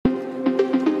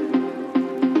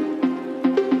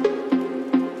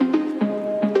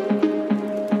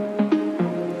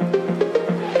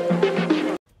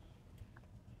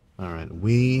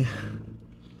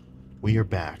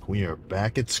we are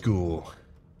back at school.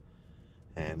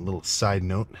 And little side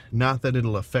note, not that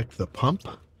it'll affect the pump,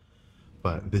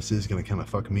 but this is going to kind of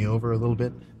fuck me over a little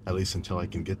bit, at least until I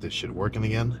can get this shit working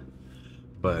again.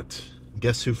 But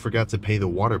guess who forgot to pay the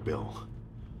water bill?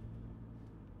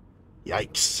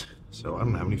 Yikes. So I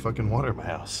don't have any fucking water in my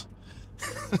house.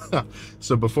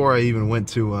 So before I even went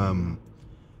to,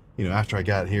 after I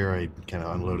got here, I kind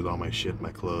of unloaded all my shit,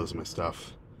 my clothes, my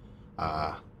stuff.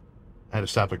 I had to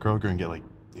stop at Kroger and get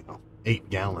 8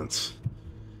 gallons.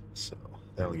 So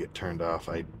that'll get turned off.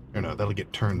 That'll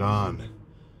get turned on,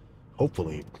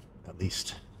 hopefully, at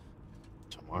least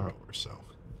tomorrow or so.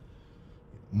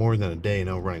 More than a day,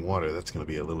 no running water, that's going to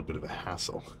be a little bit of a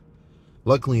hassle.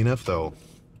 Luckily enough, though,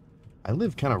 I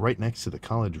live kind of right next to the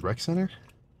college rec center,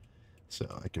 so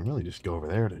I can really just go over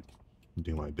there to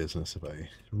do my business if I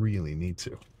really need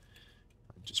to.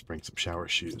 I'll just bring some shower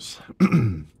shoes.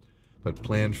 But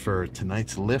planned for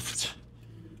tonight's lift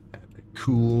at a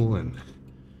cool and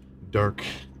dark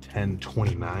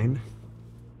 10:29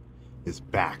 is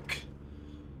back.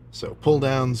 So pull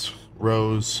downs,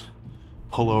 rows,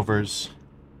 pullovers,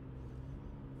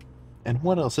 and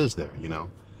what else is there,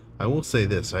 I will say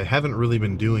this, I haven't really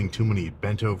been doing too many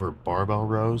bent over barbell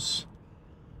rows,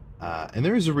 and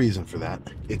there is a reason for that.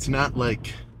 It's not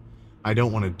like I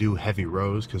don't want to do heavy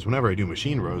rows, because whenever I do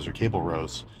machine rows or cable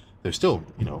rows, they're still,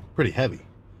 pretty heavy.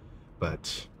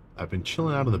 But I've been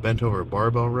chilling out on the bent over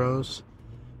barbell rows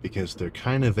because they're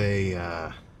kind of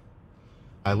I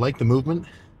like the movement,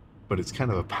 but it's kind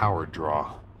of a power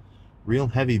draw. Real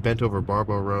heavy bent over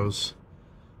barbell rows,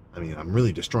 I'm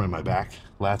really destroying my back.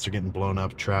 Lats are getting blown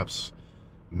up, traps,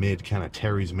 mid kind of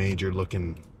teres major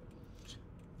looking,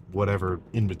 whatever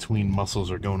in between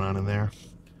muscles are going on in there.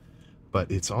 But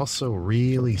it's also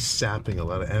really sapping a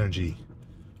lot of energy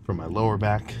from my lower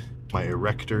back, my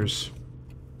erectors,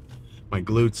 my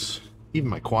glutes, even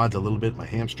my quads a little bit, my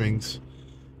hamstrings.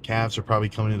 Calves are probably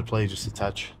coming into play just a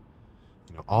touch.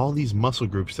 All these muscle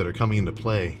groups that are coming into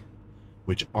play,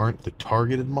 which aren't the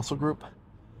targeted muscle group,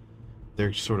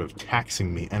 they're sort of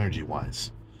taxing me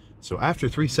energy-wise. So after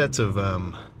 3 sets of,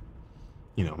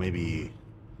 maybe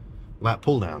lat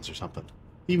pull-downs or something,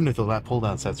 even if the lat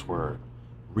pull-down sets were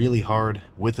really hard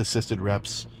with assisted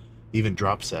reps, even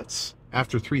drop sets,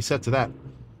 after 3 sets of that,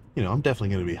 I'm definitely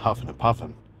going to be huffing and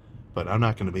puffing, but I'm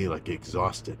not going to be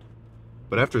exhausted.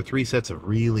 But after 3 sets of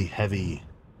really heavy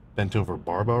bent over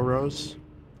barbell rows,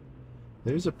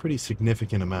 there's a pretty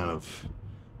significant amount of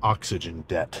oxygen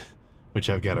debt, which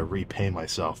I've got to repay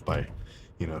myself by,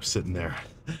 sitting there.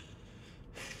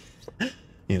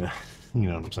 You know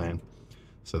what I'm saying?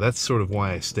 So that's sort of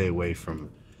why I stay away from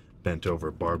bent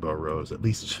over barbell rows, at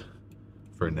least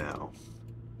for now.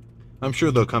 I'm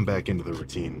sure they'll come back into the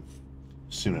routine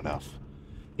soon enough.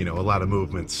 A lot of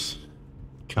movements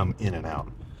come in and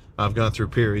out. I've gone through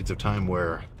periods of time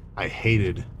where I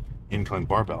hated incline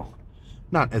barbell.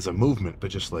 Not as a movement,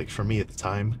 but just for me at the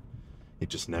time, it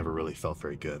just never really felt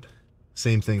very good.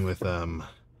 Same thing with, I've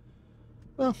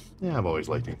always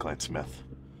liked incline Smith.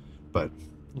 But,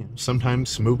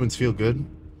 sometimes movements feel good.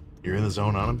 You're in the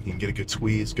zone on them. You can get a good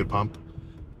squeeze, good pump,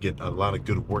 get a lot of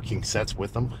good working sets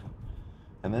with them.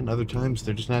 And then other times,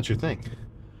 they're just not your thing.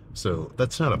 So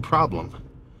that's not a problem.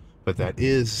 But that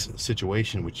is a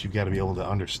situation which you've got to be able to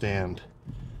understand.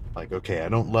 Okay, I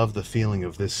don't love the feeling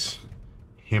of this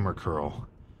hammer curl.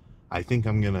 I think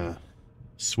I'm going to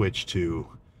switch to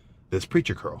this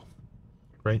preacher curl,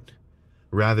 right?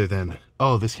 Rather than,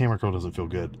 oh, this hammer curl doesn't feel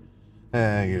good.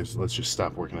 Let's just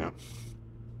stop working out.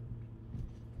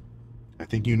 I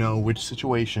think you know which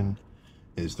situation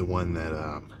is the one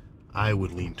that I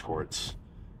would lean towards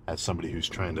as somebody who's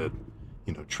trying to,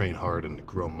 train hard and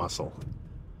grow muscle.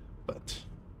 But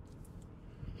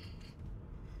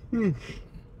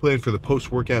plan for the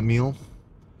post-workout meal.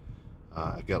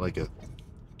 I've got a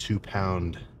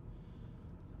 2-pound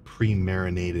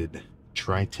pre-marinated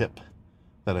tri-tip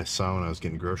that I saw when I was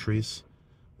getting groceries,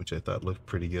 which I thought looked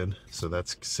pretty good. So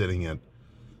that's sitting at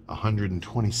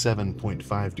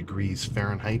 127.5 degrees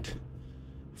Fahrenheit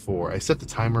I set the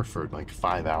timer for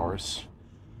 5 hours.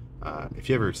 If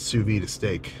you ever sous vide a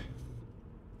steak,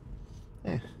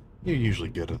 you're usually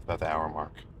good at about the hour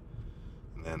mark.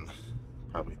 And then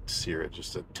probably sear it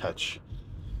just a touch.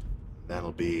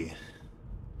 That'll be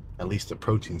at least a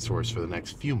protein source for the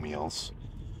next few meals.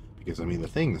 Because, the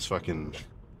thing is fucking...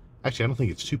 Actually, I don't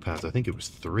think it's 2 pounds. I think it was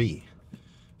 3.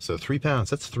 So 3 pounds,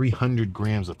 that's 300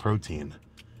 grams of protein.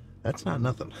 That's not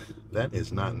nothing. That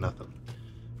is not nothing.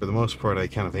 For the most part, I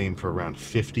kind of aim for around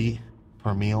 50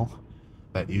 per meal.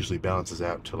 That usually balances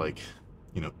out to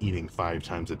eating 5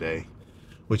 times a day.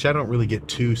 Which I don't really get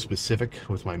too specific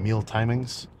with my meal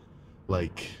timings.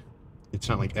 like, it's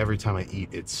not like every time I eat,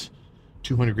 it's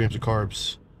 200 grams of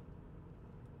carbs,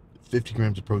 50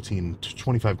 grams of protein,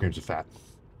 25 grams of fat.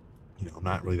 You know, I'm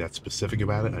not really that specific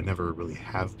about it. I never really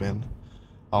have been.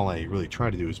 All I really try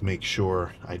to do is make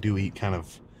sure I do eat kind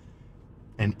of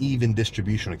an even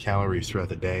distribution of calories throughout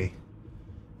the day,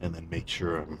 and then make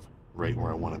sure I'm right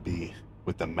where I want to be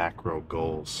with the macro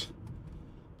goals.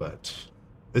 But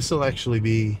this will actually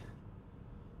be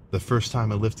the first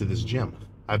time I lifted this gym.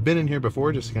 I've been in here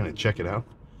before just to kind of check it out,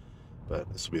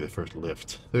 but this will be the first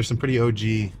lift. There's some pretty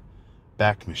OG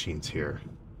back machines here.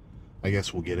 I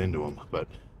guess we'll get into them, but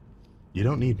you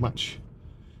don't need much.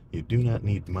 You do not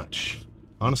need much.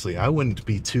 Honestly, I wouldn't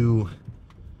be too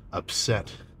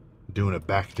upset doing a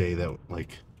back day that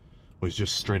like was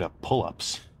just straight up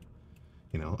pull-ups.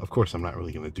 You know, of course I'm not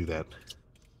really going to do that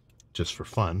just for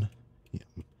fun. Yeah,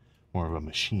 more of a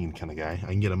machine kind of guy.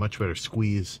 I can get a much better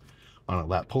squeeze on a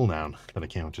lat pull down than I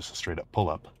can with just a straight up pull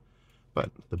up. But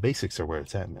the basics are where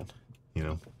it's at, man. You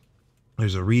know,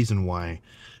 there's a reason why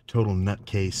total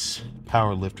nutcase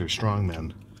power lifter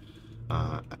strongmen,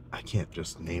 I can't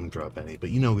just name drop any,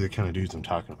 but you know the kind of dudes I'm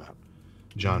talking about.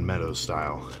 John Meadows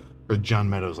style, or John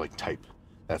Meadows like type,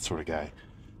 that sort of guy.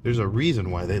 There's a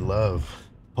reason why they love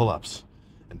pull-ups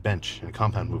and bench and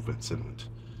compound movements and,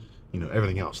 you know,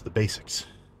 everything else, the basics.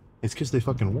 It's because they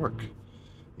fucking work.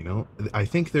 You know, I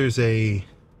think there's a,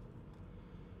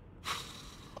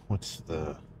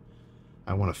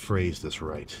 I want to phrase this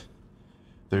right.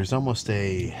 There's almost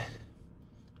a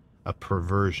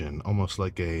perversion, almost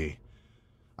like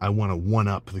I want to one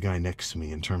up the guy next to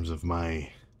me in terms of my,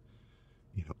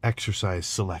 you know, exercise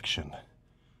selection.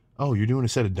 Oh, you're doing a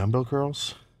set of dumbbell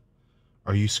curls?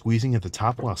 Are you squeezing at the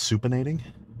top while supinating?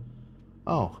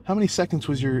 Oh, how many seconds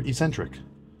was your eccentric?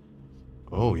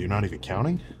 Oh, you're not even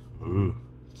counting? Ooh.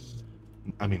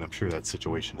 I mean, I'm sure that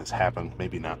situation has happened.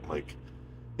 Maybe not like,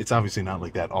 it's obviously not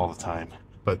like that all the time.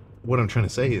 But what I'm trying to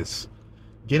say is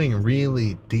getting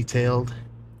really detailed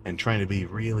and trying to be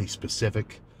really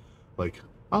specific. Like,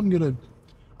 I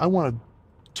want to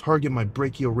target my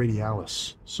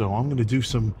brachioradialis. So I'm going to do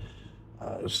some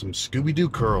Scooby-Doo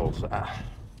curls.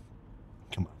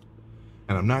 Come on.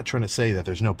 And I'm not trying to say that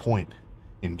there's no point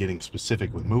in getting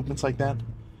specific with movements like that.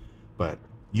 But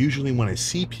usually when I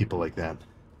see people like that,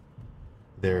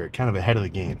 they're kind of ahead of the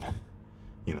game.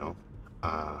 You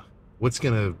know, what's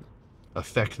going to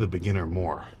affect the beginner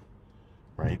more,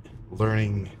 right?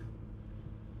 Learning,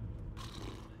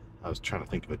 I was trying to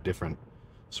think of a different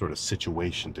sort of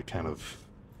situation to kind of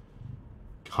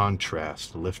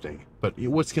contrast lifting, but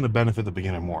what's going to benefit the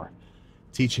beginner more?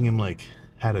 Teaching him like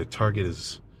how to target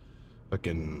his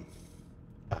fucking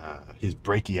his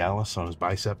brachialis on his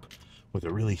bicep with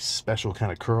a really special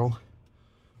kind of curl,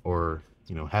 or,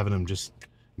 you know, having him just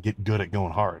get good at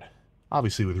going hard,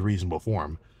 obviously with reasonable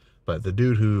form. But the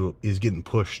dude who is getting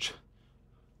pushed,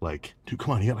 like, dude,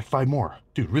 come on, you got like 5 more,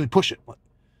 dude, really push it,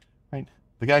 right?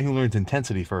 The guy who learns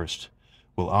intensity first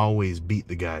will always beat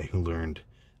the guy who learned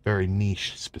very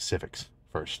niche specifics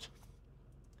first.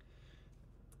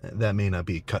 That may not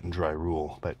be a cut and dry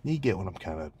rule, but you get what I'm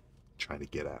kind of trying to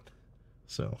get at.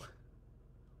 So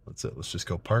let's just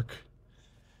go park.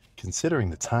 Considering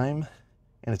the time,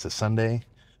 and it's a Sunday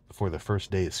before the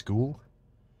first day of school,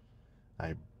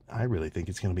 I really think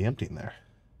it's going to be empty in there.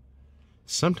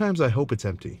 Sometimes I hope it's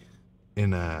empty.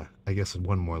 And I guess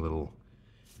one more little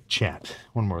chat,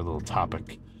 one more little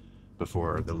topic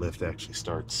before the lift actually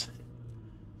starts.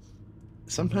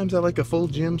 Sometimes I like a full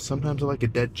gym, sometimes I like a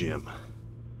dead gym.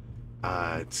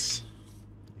 I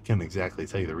can't exactly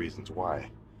tell you the reasons why,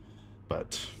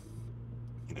 but,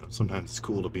 you know, sometimes it's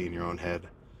cool to be in your own head.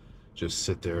 Just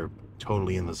sit there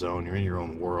totally in the zone. You're in your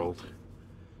own world.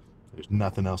 There's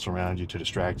nothing else around you to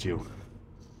distract you,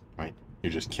 right?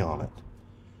 You're just killing it.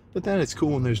 But then it's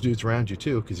cool when there's dudes around you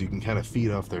too, because you can kind of feed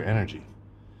off their energy.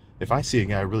 If I see a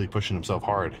guy really pushing himself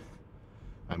hard,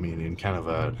 I mean, in kind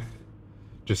of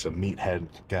just a meathead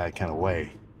guy kind of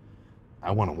way,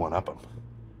 I want to one-up him.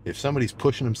 If somebody's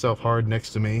pushing himself hard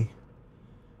next to me,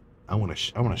 I want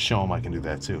to show him I can do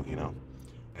that too, you know?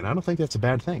 And I don't think that's a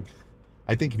bad thing.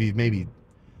 I think if you maybe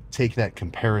take that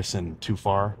comparison too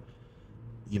far,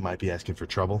 you might be asking for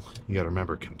trouble. You got to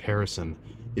remember, comparison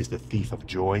is the thief of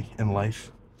joy in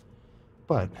life.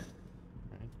 But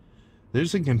right,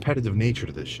 there's a competitive nature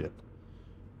to this shit.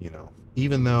 You know,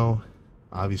 even though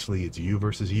obviously it's you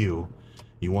versus you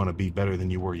want to be better than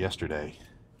you were yesterday.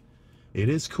 It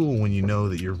is cool when you know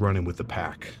that you're running with the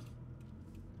pack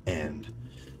and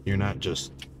you're not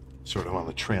just sort of on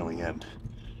the trailing end,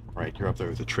 right? You're up there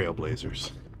with the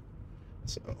trailblazers.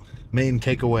 So, main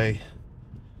takeaway,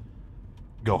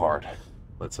 go hard.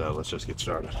 Let's just get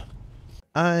started.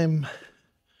 I'm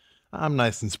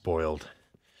nice and spoiled.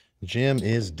 Jim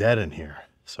is dead in here,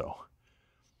 so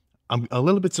I'm a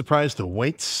little bit surprised the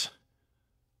weights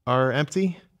are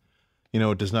empty. You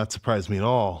know, it does not surprise me at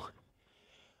all.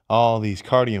 All these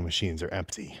cardio machines are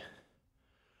empty.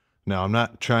 Now, I'm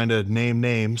not trying to name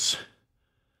names.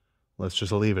 Let's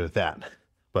just leave it at that.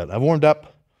 But I warmed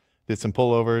up, did some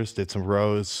pullovers, did some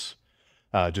rows,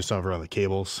 just over on the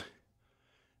cables,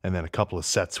 and then a couple of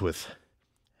sets with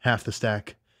half the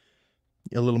stack,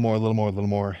 a little more, a little more, a little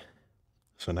more.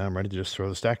 So now I'm ready to just throw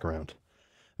the stack around.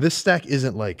 This stack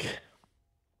isn't like,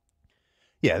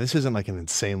 yeah, this isn't like an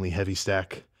insanely heavy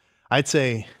stack. I'd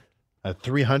say a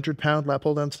 300-pound lat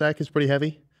pull down stack is pretty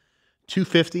heavy.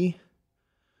 250,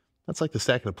 that's like the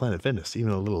stack of the Planet Fitness,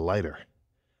 even a little lighter.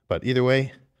 But either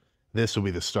way, this will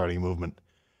be the starting movement.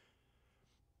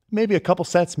 Maybe a couple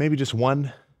sets, maybe just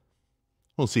one.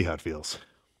 We'll see how it feels.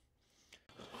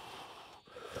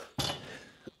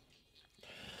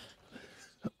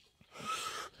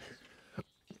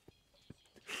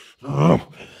 Oh.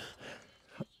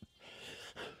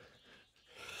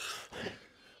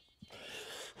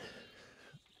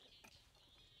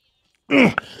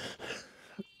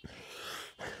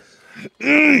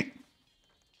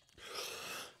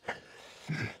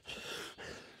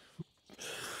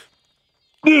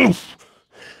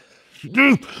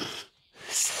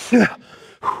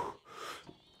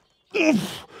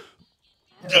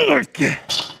 Okay. A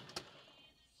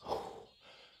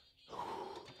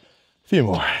few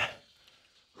more.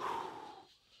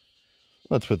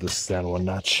 Let's put this down one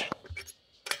notch.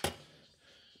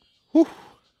 Whew.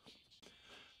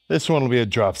 This one will be a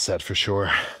drop set for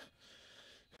sure.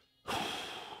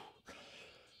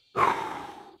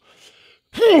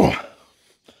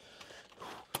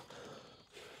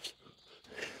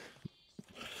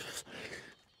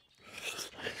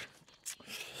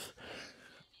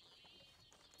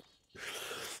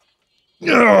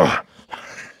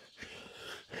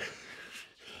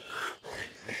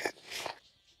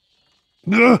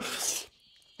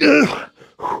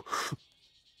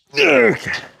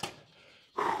 Okay.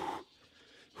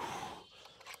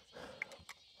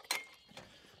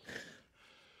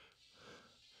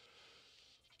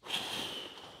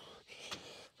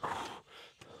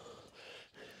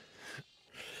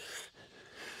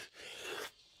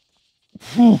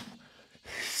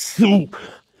 So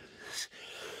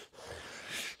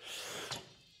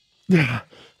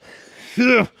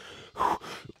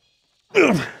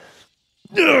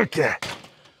okay.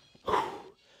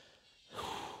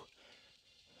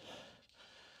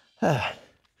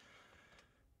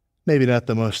 Maybe not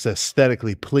the most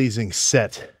aesthetically pleasing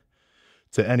set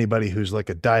to anybody who's like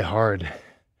a die-hard,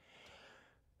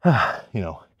 you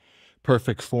know,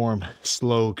 perfect form,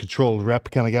 slow, controlled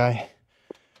rep kind of guy.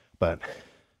 But,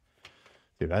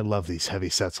 dude, I love these heavy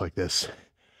sets like this.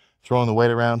 Throwing the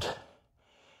weight around.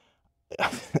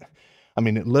 I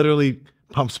mean, it literally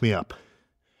pumps me up.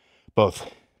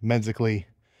 Both mentally,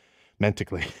 and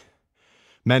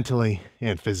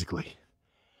physically.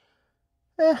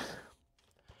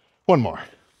 One more.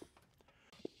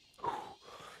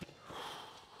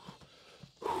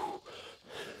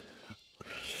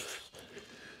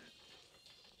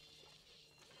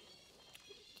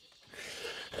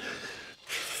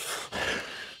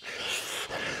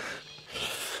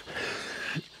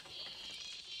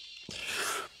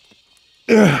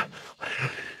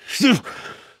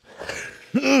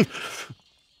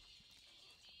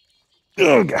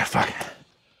 Oh, God, fuck.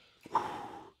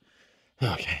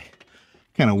 Okay.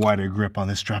 Kind of wider grip on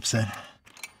this drop set.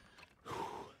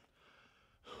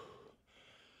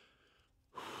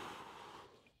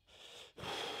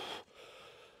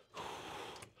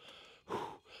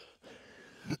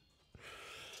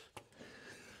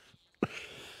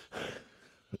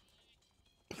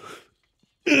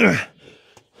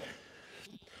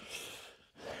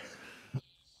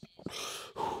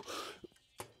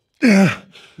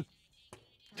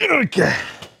 Okay.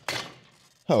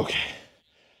 Okay.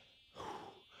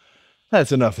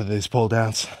 That's enough of these pull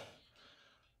downs.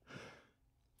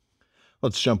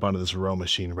 Let's jump onto this row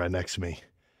machine right next to me.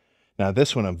 Now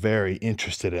this one I'm very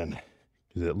interested in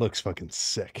because it looks fucking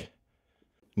sick.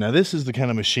 Now this is the kind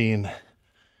of machine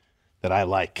that I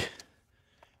like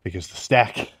because the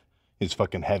stack is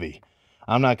fucking heavy.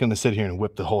 I'm not going to sit here and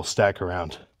whip the whole stack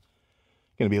around.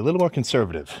 I'm going to be a little more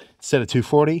conservative. Instead of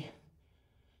 240,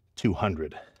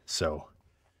 200. So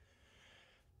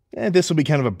this will be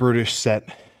kind of a brutish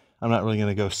set. I'm not really going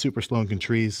to go super slow and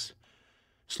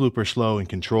super slow and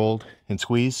controlled and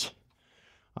squeeze.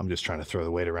 I'm just trying to throw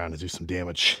the weight around and do some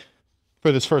damage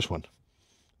for this first one.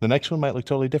 The next one might look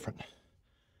totally different.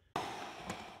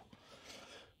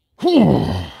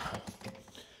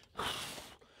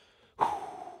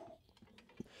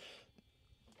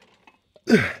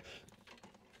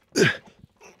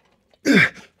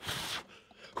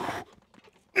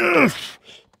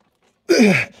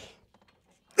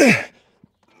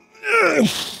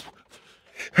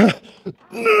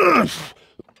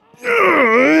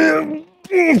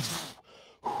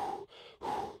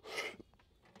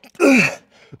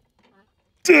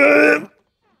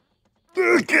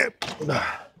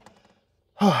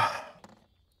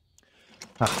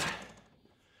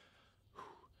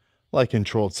 Like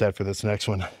controlled set for this next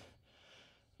one.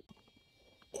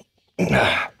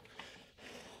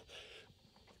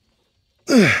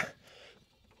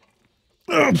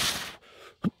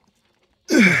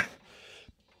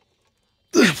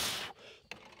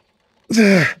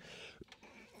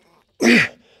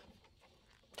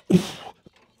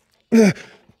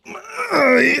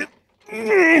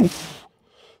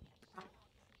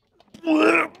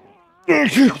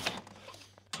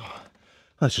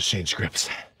 Let's just change grips.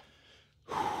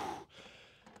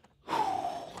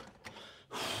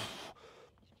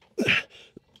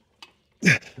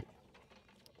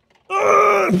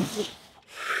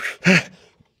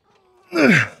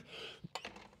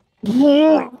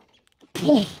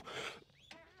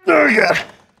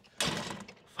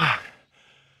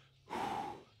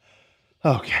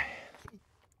 Okay.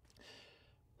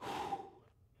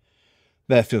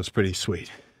 That feels pretty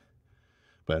sweet.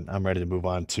 But I'm ready to move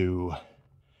on to...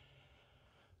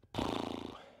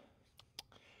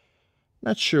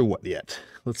 Not sure what yet.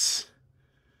 Let's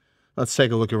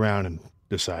take a look around and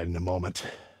decide in a moment.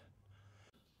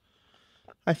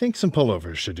 I think some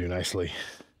pullovers should do nicely.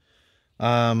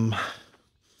 Yeah,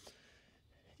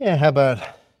 how about,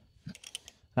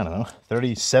 I don't know,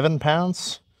 37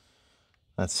 pounds?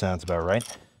 That sounds about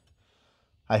right.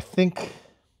 I think,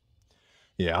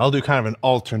 yeah, I'll do kind of an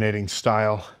alternating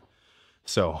style.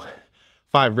 So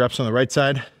 5 reps on the right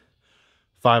side,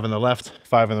 5 on the left,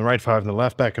 5 on the right, 5 on the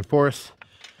left, back and forth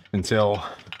until,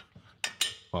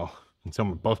 well, until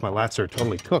both my lats are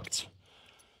totally cooked.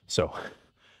 So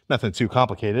nothing too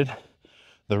complicated.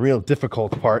 The real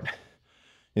difficult part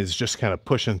is just kind of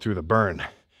pushing through the burn,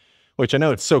 which I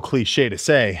know it's so cliche to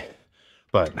say,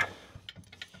 but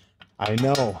I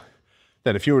know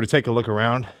that if you were to take a look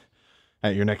around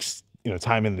at your next,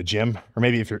 time in the gym, or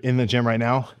maybe if you're in the gym right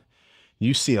now,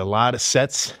 you see a lot of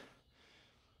sets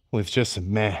with just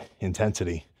meh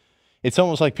intensity. It's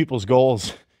almost like people's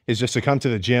goals is just to come to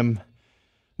the gym,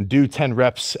 do 10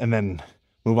 reps, and then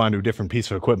move on to a different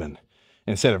piece of equipment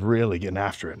instead of really getting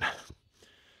after it.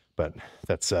 But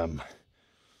that's not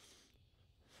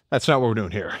what we're doing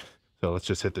here. So let's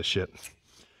just hit this shit.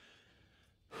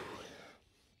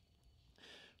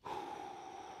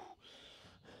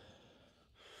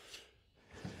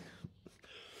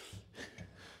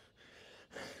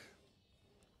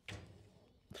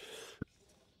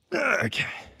 Okay.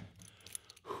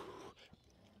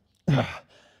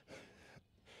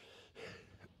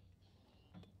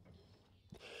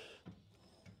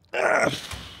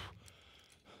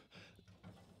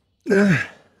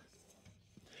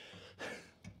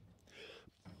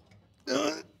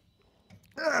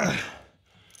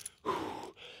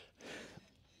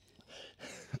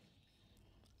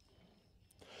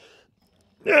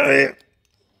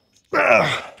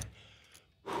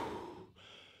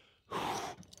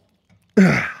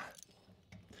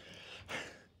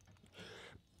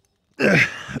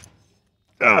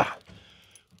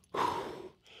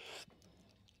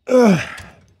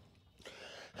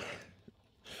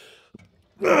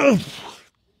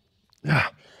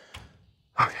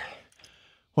 Okay,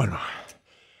 one more.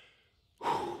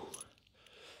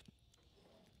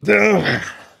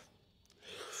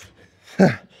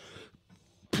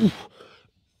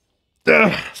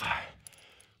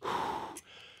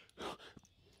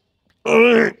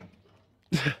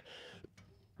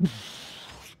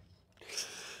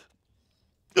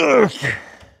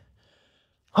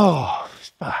 Oh,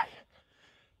 fuck.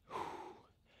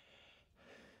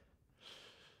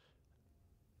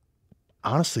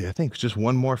 Honestly, I think just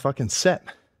one more fucking set.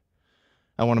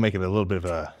 I want to make it a little bit of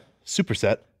a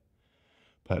superset,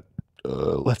 but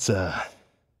let's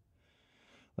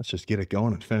just get it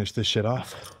going and finish this shit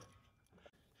off.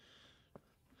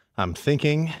 I'm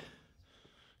thinking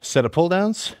set of pull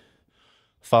downs,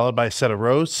 followed by a set of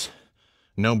rows,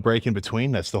 no break in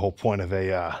between. That's the whole point of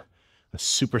a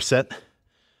superset.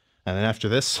 And then after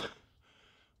this,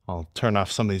 I'll turn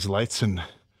off some of these lights and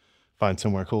find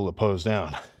somewhere cool to pose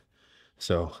down.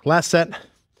 So last set,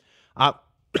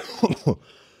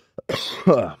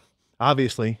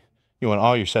 obviously you want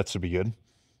all your sets to be good,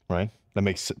 right? That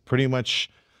makes pretty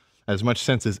much as much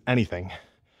sense as anything.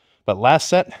 But last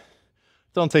set,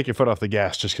 don't take your foot off the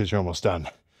gas just because you're almost done.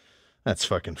 That's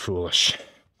fucking foolish.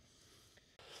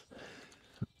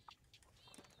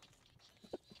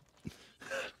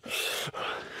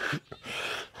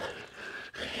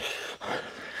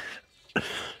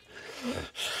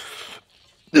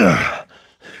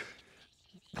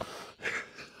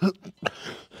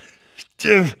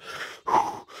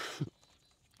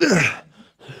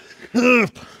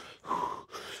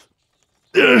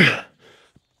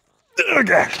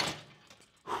 Okay.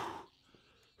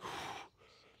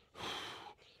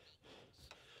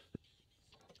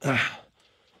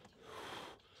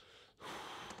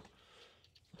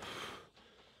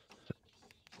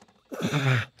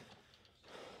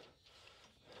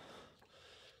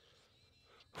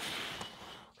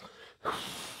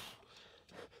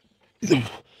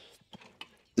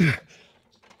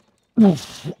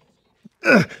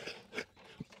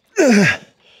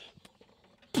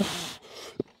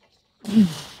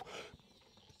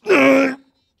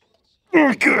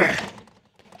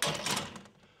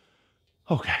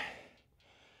 Okay.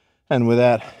 And with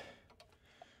that,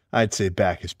 I'd say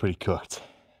back is pretty cooked.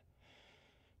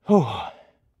 Oh,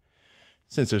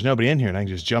 since there's nobody in here and I can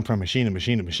just jump from machine to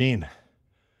machine to machine,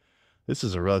 this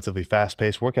is a relatively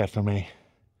fast-paced workout for me.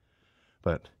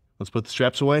 But let's put the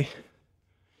straps away,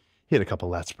 hit a couple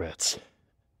lat spreads.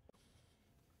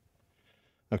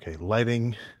 Okay,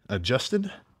 lighting adjusted.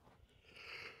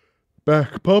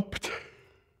 Back pumped.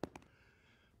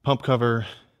 Pump cover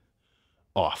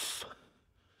off.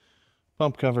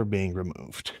 Pump cover being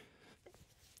removed.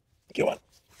 Go on.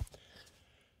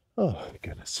 Oh,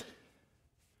 goodness.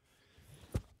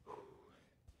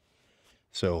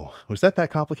 So, was that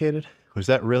complicated? Was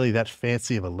that really that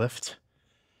fancy of a lift?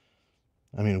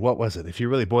 I mean, what was it? If you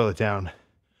really boil it down,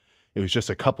 it was just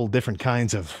a couple different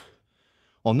kinds of,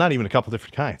 well, not even a couple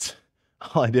different kinds.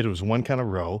 All I did was one kind of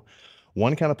row,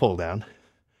 one kind of pull down.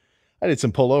 I did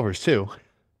some pullovers too.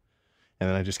 And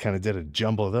then I just kind of did a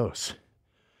jumble of those.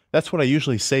 That's what I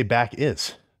usually say back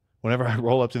is. Whenever I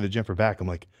roll up to the gym for back, I'm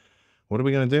like, what are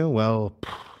we going to do? Well,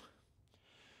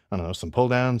 I don't know, some pull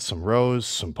downs, some rows,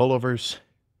 some pullovers.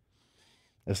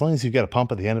 As long as you've got a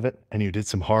pump at the end of it and you did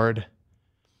some hard,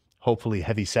 hopefully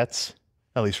heavy sets,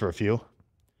 at least for a few.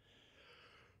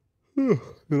 Did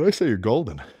I say you're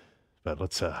golden? But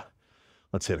let's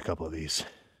hit a couple of these.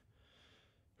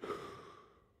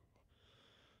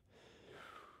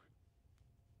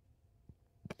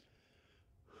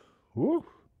 Woo.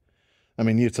 I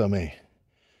mean, you tell me.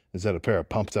 Is that a pair of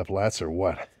pumped up lats or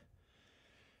what?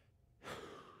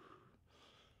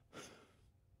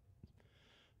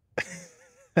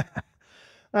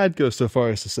 I'd go so far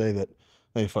as to say that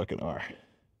they fucking are.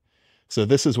 So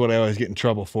this is what I always get in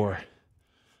trouble for.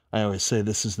 I always say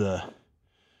this is the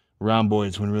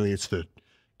rhomboids when really it's the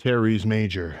teres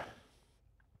major.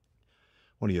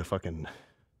 What are you, a fucking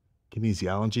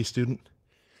kinesiology student?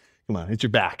 Come on, it's your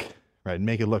back, right?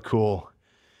 Make it look cool.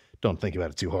 Don't think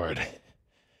about it too hard.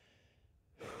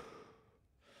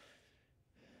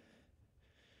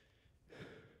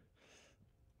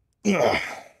 Ugh.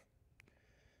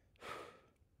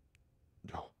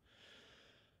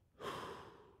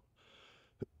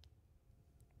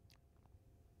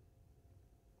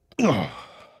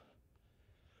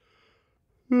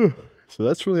 So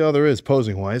that's really all there is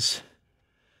posing wise.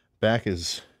 Back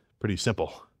is pretty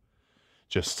simple.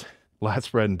 Just lat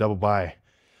spread and double bi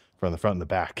from the front and the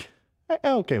back.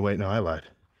 Okay, wait, no, I lied.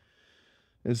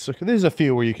 There's a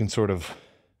few where you can sort of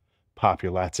pop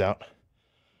your lats out.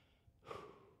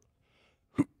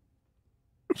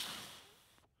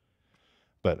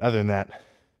 But other than that,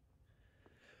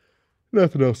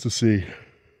 nothing else to see.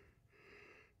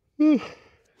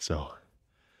 So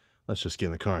let's just get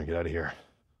in the car and get out of here.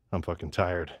 I'm fucking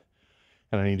tired.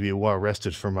 And I need to be well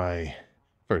rested for my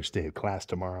first day of class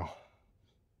tomorrow.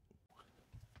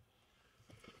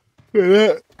 And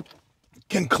that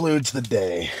concludes the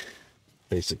day,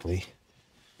 basically.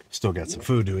 Still got some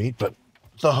food to eat, but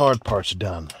the hard part's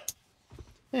done.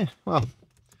 Well,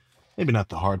 maybe not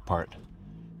the hard part.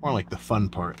 More like the fun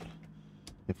part,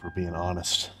 if we're being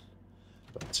honest.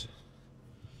 But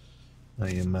I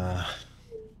am,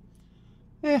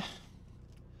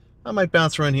 I might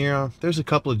bounce around here. There's a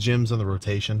couple of gyms on the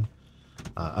rotation.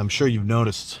 I'm sure you've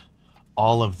noticed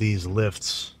all of these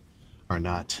lifts are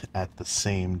not at the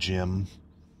same gym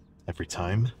every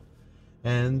time.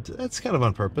 And that's kind of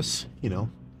on purpose, you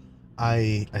know.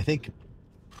 I think,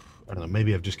 I don't know,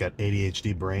 maybe I've just got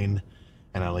ADHD brain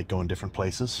and I like going different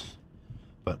places.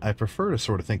 But I prefer to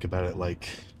sort of think about it like,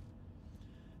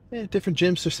 different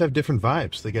gyms just have different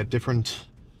vibes. They got different,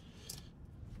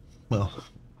 well,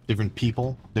 different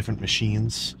people, different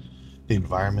machines. The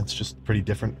environment's just pretty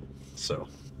different. So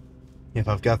if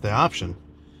I've got the option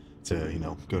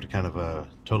to, go to kind of a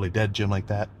totally dead gym like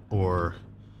that, or,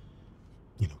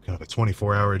 kind of a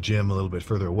 24-hour gym a little bit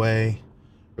further away,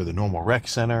 or the normal rec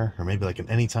center, or maybe like an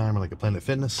Anytime or like a Planet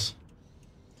Fitness,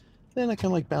 then I kind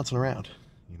of like bouncing around,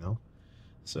 you know?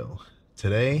 So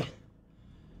today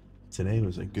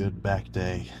was a good back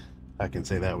day. I can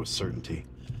say that with certainty.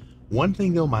 One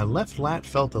thing though, my left lat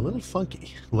felt a little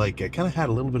funky. Like I kind of had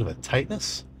a little bit of a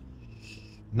tightness.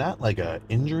 Not like a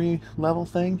injury level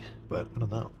thing, but I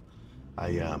don't know.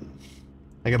 I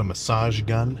got a massage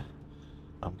gun.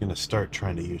 I'm gonna start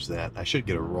trying to use that. I should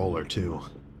get a roller too.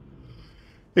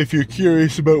 If you're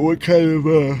curious about what kind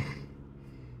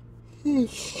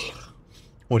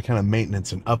of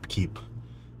maintenance and upkeep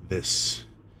this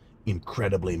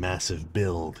incredibly massive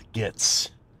build gets,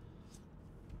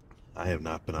 I have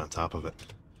not been on top of it.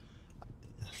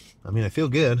 I mean, I feel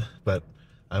good, but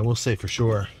I will say for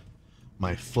sure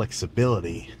my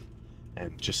flexibility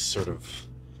and just sort of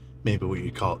maybe what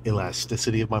you call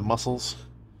elasticity of my muscles,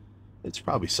 it's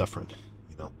probably suffering,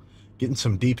 Getting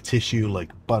some deep tissue like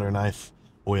butter knife,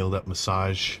 oiled up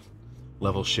massage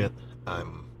level shit.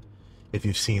 If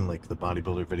you've seen like the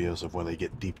bodybuilder videos of when they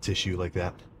get deep tissue like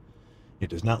that, it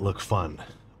does not look fun.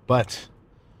 But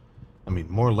I mean,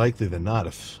 more likely than not,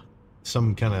 if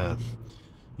some kind of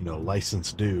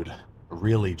licensed dude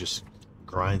really just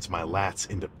grinds my lats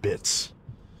into bits,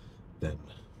 then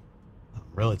I'm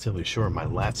relatively sure my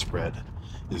lat spread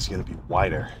is going to be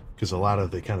wider, because a lot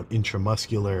of the kind of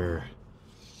intramuscular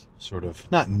sort of,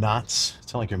 not knots,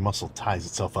 it's not like your muscle ties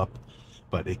itself up,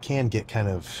 but it can get kind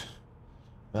of,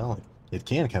 well, it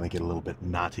can kind of get a little bit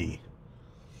knotty,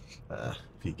 if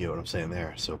you get what I'm saying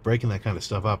there. So breaking that kind of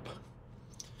stuff up,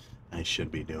 I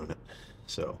should be doing it.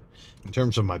 So in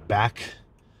terms of my back,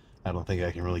 I don't think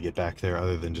I can really get back there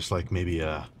other than just like maybe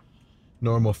a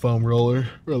normal foam roller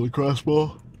or the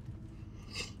crossball.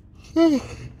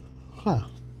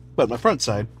 But my front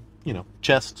side,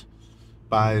 chest,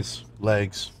 thighs,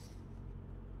 legs.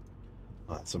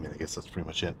 Well, I guess that's pretty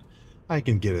much it. I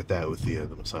can get at that with the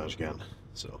massage gun.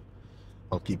 So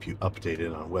I'll keep you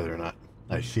updated on whether or not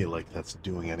I feel like that's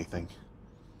doing anything.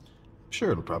 I'm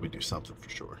sure it'll probably do something for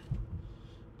sure.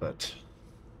 But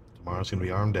tomorrow's going to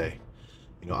be arm day.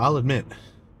 I'll admit,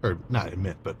 or not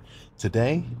admit, but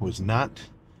today was not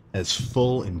as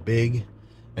full and big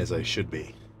as I should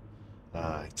be.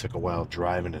 I took a while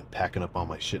driving and packing up all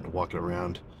my shit and walking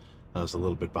around. I was a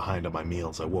little bit behind on my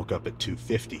meals. I woke up at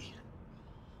 2:50.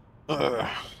 Not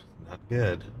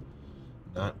good.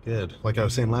 Not good. Like I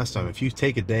was saying last time, if you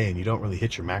take a day and you don't really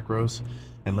hit your macros,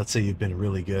 and let's say you've been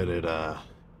really good at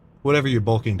whatever your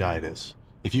bulking diet is,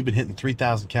 if you've been hitting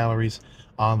 3,000 calories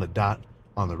on the dot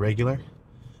on the regular,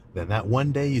 then that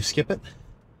one day you skip it,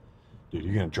 dude,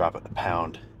 you're going to drop it a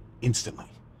pound instantly.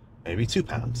 Maybe 2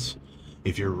 pounds.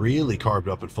 If you're really carved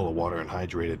up and full of water and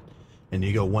hydrated, and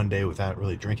you go one day without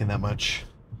really drinking that much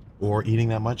or eating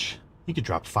that much, you could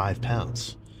drop 5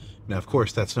 pounds. Now, of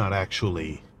course, that's not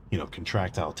actually,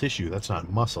 contractile tissue. That's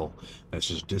not muscle. That's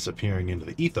just disappearing into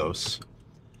the ethos.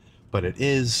 But it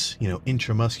is,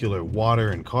 intramuscular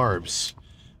water and carbs,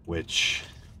 which,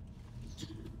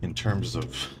 in terms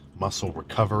of muscle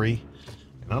recovery,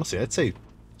 and honestly, I'd say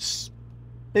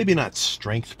maybe not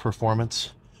strength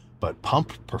performance, but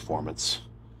pump performance,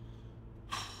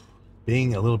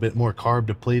 being a little bit more carb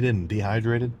depleted and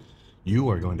dehydrated, you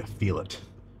are going to feel it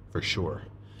for sure.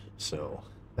 So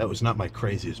that was not my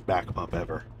craziest back pump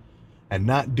ever, and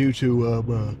not due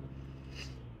to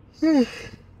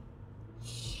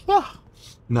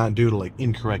not due to like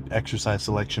incorrect exercise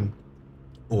selection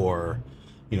or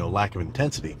lack of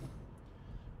intensity.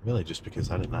 Really just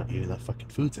because I did not eat enough fucking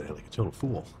food today like a total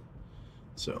fool.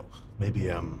 So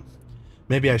maybe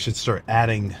I should start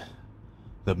adding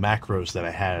the macros that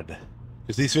I had,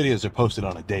 because these videos are posted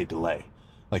on a day delay.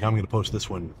 Like I'm going to post this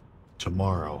one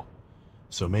tomorrow,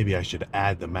 so maybe I should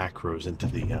add the macros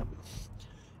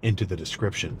into the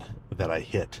description that I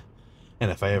hit.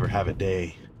 And if I ever have a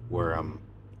day where I'm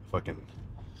fucking,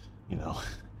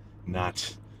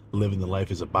 not living the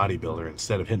life as a bodybuilder,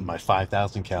 instead of hitting my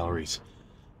 5,000 calories,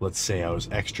 let's say I was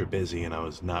extra busy and I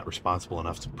was not responsible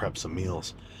enough to prep some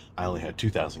meals, I only had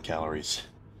 2,000 calories.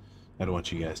 I don't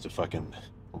want you guys to fucking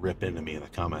rip into me in the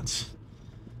comments.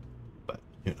 But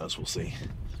who knows, we'll see.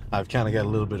 I've kind of got a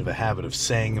little bit of a habit of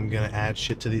saying I'm going to add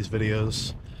shit to these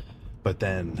videos, but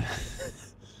then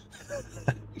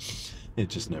it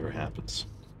just never happens.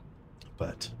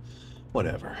 But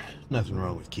whatever. Nothing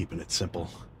wrong with keeping it simple.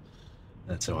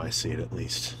 That's how I see it, at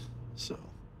least. So,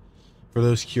 for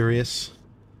those curious,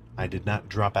 I did not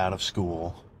drop out of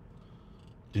school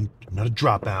I'm not a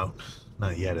dropout,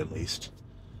 not yet at least.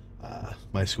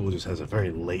 My school just has a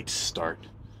very late start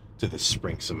to the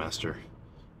spring semester,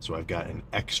 so I've got an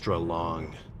extra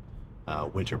long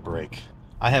winter break.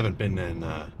 I haven't been in.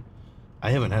 I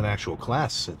haven't had actual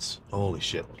class since. Holy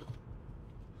shit!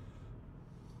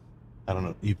 I don't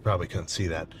know. You probably couldn't see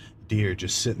that deer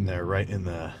just sitting there right in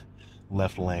the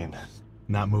left lane,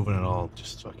 not moving at all,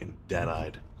 just fucking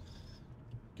dead-eyed.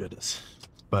 Goodness.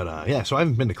 But yeah, so I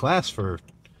haven't been to class for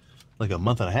like a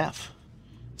month and a half.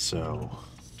 So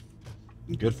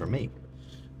good for me.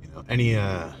 You know, any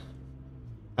I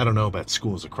don't know about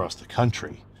schools across the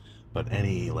country, but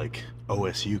any like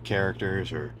OSU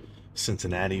characters or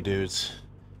Cincinnati dudes,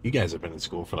 you guys have been in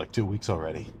school for like 2 weeks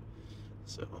already.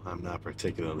 So I'm not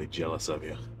particularly jealous of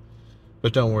you.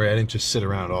 But don't worry, I didn't just sit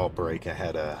around all break. I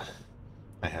had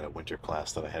a winter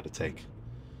class that I had to take.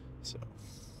 So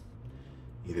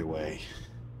either way,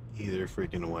 either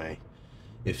freaking way.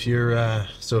 If you're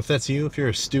so if that's you, if you're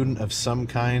a student of some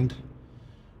kind,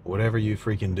 whatever you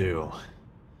freaking do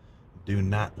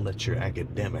not let your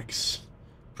academics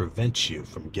prevent you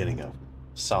from getting a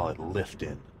solid lift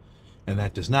in. And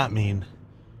that does not mean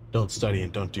don't study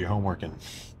and don't do your homework and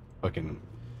fucking,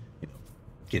 you know,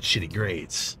 get shitty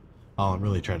grades. All I'm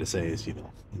really trying to say is, you know,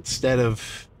 instead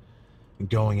of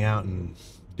going out and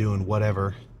doing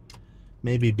whatever,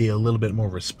 maybe be a little bit more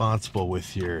responsible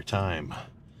with your time,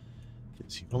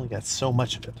 because you've only got so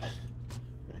much of it.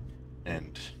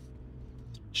 And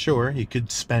sure, you could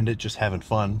spend it just having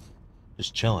fun,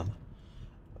 just chilling,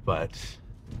 but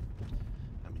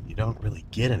I mean, you don't really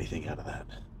get anything out of that,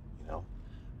 you know.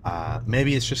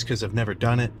 Maybe it's just because I've never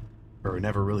done it or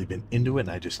never really been into it,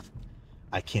 and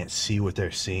I can't see what they're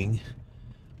seeing.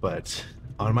 But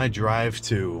on my drive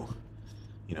to,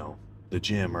 you know, the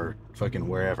gym or fucking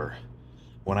wherever,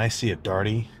 when I see a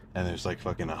darty and there's like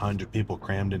fucking 100 people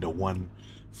crammed into one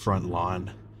front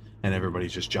lawn and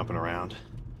everybody's just jumping around,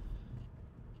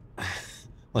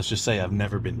 let's just say I've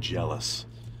never been jealous,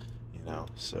 you know.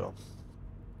 So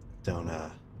don't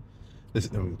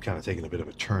I'm kind of taking a bit of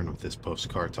a turn with this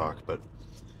post-car talk, but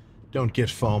don't get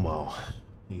FOMO.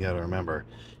 You got to remember,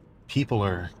 people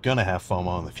are gonna have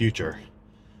FOMO in the future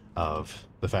of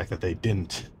the fact that they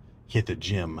didn't hit the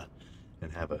gym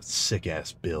and have a sick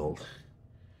ass build,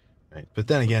 right? But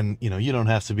then again, you know, you don't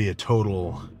have to be a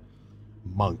total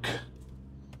monk,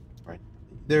 right?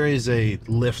 There is a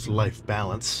lift life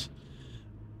balance.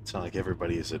 It's not like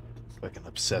everybody is a fucking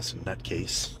obsessed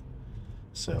nutcase.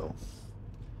 So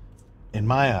in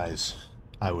my eyes,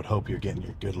 I would hope you're getting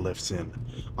your good lifts in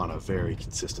on a very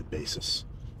consistent basis.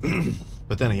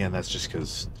 But then again, that's just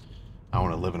because I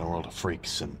want to live in a world of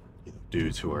freaks and, you know,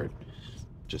 dudes who are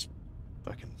just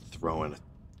fucking throwing a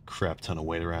crap ton of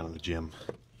weight around in the gym.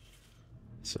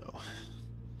 So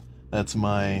that's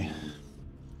my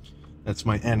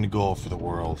end goal for the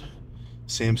world.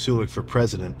 Sam Sulik for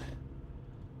president.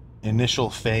 Initial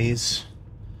phase,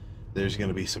 there's going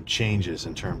to be some changes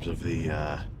in terms of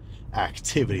the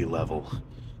activity level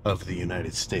of the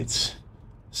United States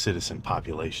citizen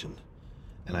population,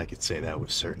 and I could say that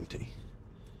with certainty.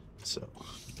 So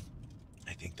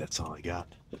I think that's all I got.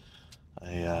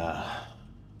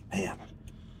 Man,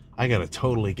 I gotta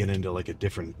totally get into like a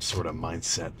different sort of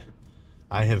mindset.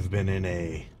 I have been in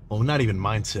a, well, not even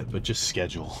mindset, but just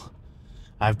schedule.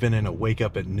 I've been in a wake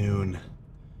up at noon,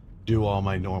 do all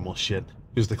my normal shit,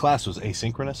 because the class was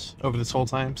asynchronous over this whole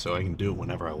time, so I can do it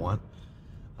whenever I want.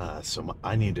 So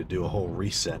I need to do a whole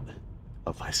reset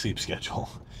of my sleep schedule.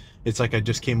 It's like I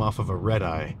just came off of a red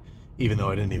eye, even though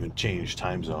I didn't even change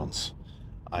time zones.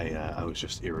 I was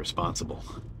just irresponsible.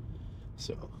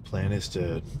 So plan is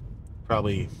to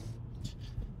probably,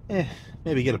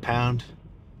 maybe get a pound,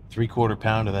 3/4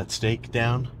 pound of that steak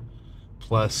down,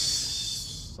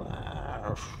 plus,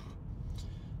 I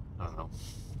don't know.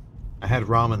 I had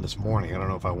ramen this morning. I don't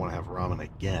know if I want to have ramen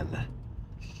again.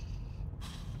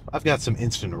 I've got some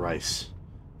instant rice.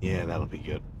 Yeah, that'll be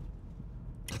good.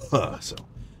 So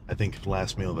I think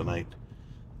last meal of the night,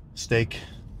 steak,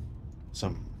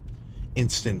 some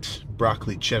instant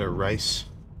broccoli cheddar rice,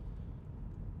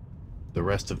 the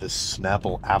rest of this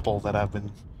Snapple apple that I've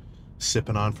been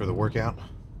sipping on for the workout,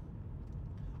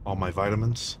 all my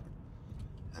vitamins,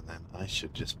 and then I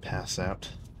should just pass out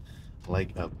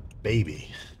like a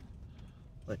baby.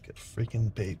 Like a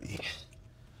freaking baby.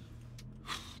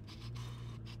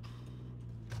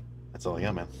 That's all I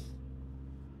got, man.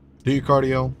 Do your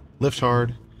cardio, lift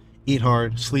hard, eat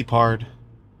hard, sleep hard,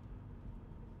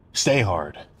 stay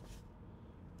hard.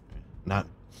 Not,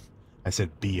 I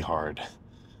said be hard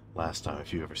last time,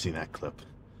 if you've ever seen that clip.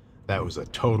 That was a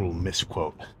total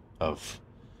misquote of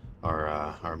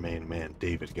our main man,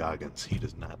 David Goggins. He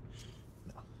does not.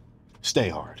 No. Stay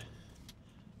hard.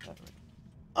 All right.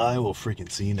 I will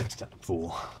freaking see you next time,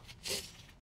 fool.